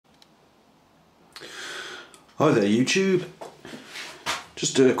Hi there YouTube,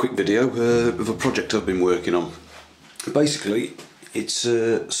 just a quick video of a project I've been working on. Basically it's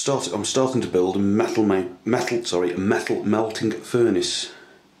I'm starting to build a metal melting furnace.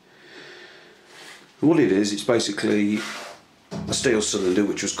 And what it is, it's basically a steel cylinder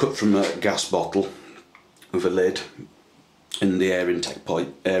which was cut from a gas bottle with a lid and the air intake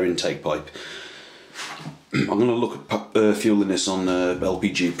pipe. I'm going to look at fueling this on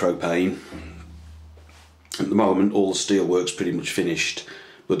LPG propane. At the moment all the steel work's pretty much finished,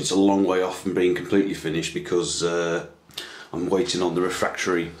 but it's a long way off from being completely finished because I'm waiting on the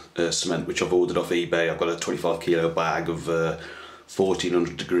refractory cement which I've ordered off eBay. I've got a 25 kilo bag of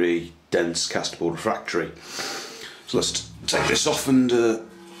 1400 degree dense castable refractory. So let's take this off and look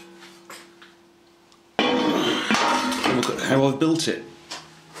at how I've built it.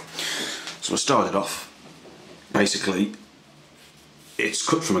 So I started off, basically it's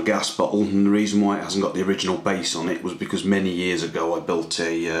cut from a gas bottle, and the reason why it hasn't got the original base on it was because many years ago I built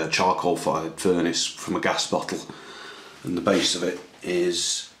a charcoal fired furnace from a gas bottle, and the base of it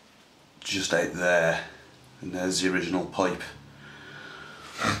is just out there, and there's the original pipe.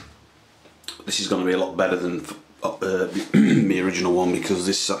 This is going to be a lot better than the original one because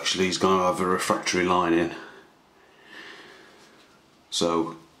this actually is going to have a refractory line in.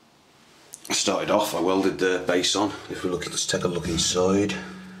 So I started off, I welded the base on. If we look, let's take a look inside.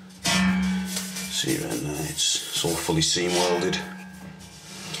 See around there, it's all fully seam welded.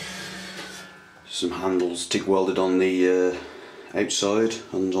 Some handles TIG welded on the outside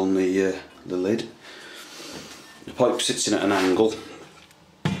and on the lid. The pipe sits in at an angle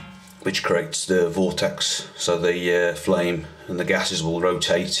which creates the vortex, so the flame and the gases will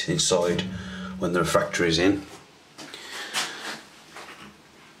rotate inside when the refractory is in.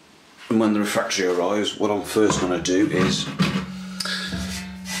 And when the refractory arrives, what I'm first going to do is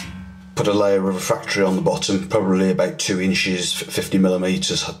put a layer of refractory on the bottom, probably about 2 inches,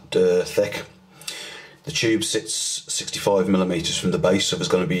 50mm thick. The tube sits 65mm from the base, so there's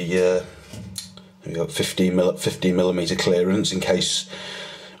going to be 15mm clearance in case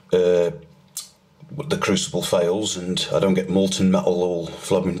the crucible fails and I don't get molten metal all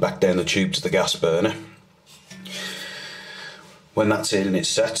flowing back down the tube to the gas burner. When that's in and it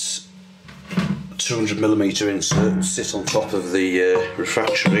sets, 200mm insert will sit on top of the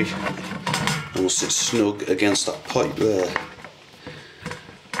refractory and will sit snug against that pipe there.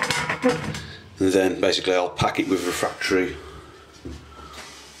 And then basically I'll pack it with refractory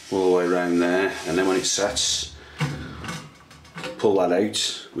all the way around there, and then when it sets, pull that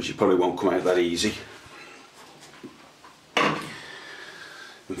out, which it probably won't come out that easy.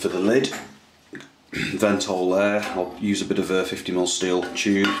 And for the lid, vent hole there, I'll use a bit of a 50mm steel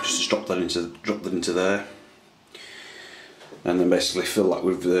tube just to drop that into there, and then basically fill that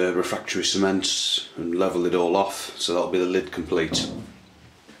with the refractory cement and level it all off, so that'll be the lid complete.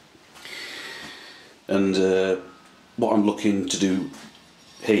 And what I'm looking to do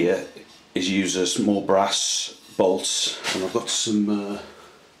here is use a small brass bolts, and I've got some a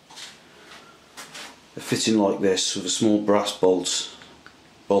fitting like this with a small brass bolt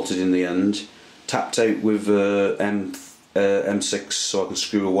bolted in the end, tapped out with M6 so I can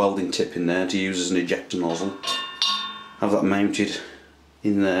screw a welding tip in there to use as an ejector nozzle. Have that mounted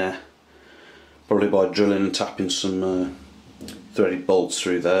in there, probably by drilling and tapping some threaded bolts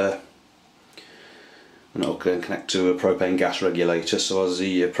through there. And it'll connect to a propane gas regulator, so as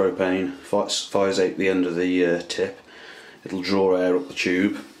the propane fires out the end of the tip, it'll draw air up the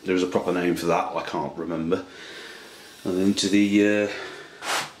tube. There's a proper name for that, I can't remember. And into the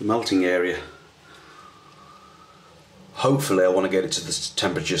melting area. Hopefully I want to get it to this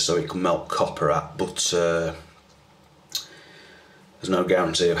temperature so it can melt copper at, but there's no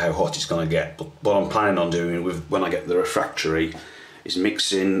guarantee of how hot it's going to get. But what I'm planning on doing when I get the refractory is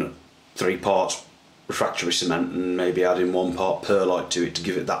mixing 3 parts refractory cement and maybe adding 1 part perlite to it to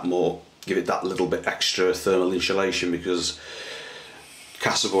give it that little bit extra thermal insulation, because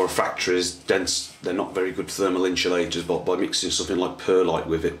castable refractory is dense, they're not very good thermal insulators, but by mixing something like perlite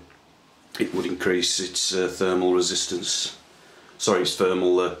with it, it would increase its thermal resistance. Sorry,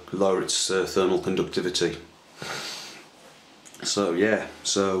 lower its thermal conductivity. So yeah,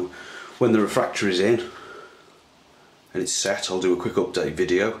 so when the refractory is in and it's set, I'll do a quick update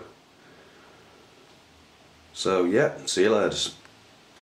video. So yeah, see you later.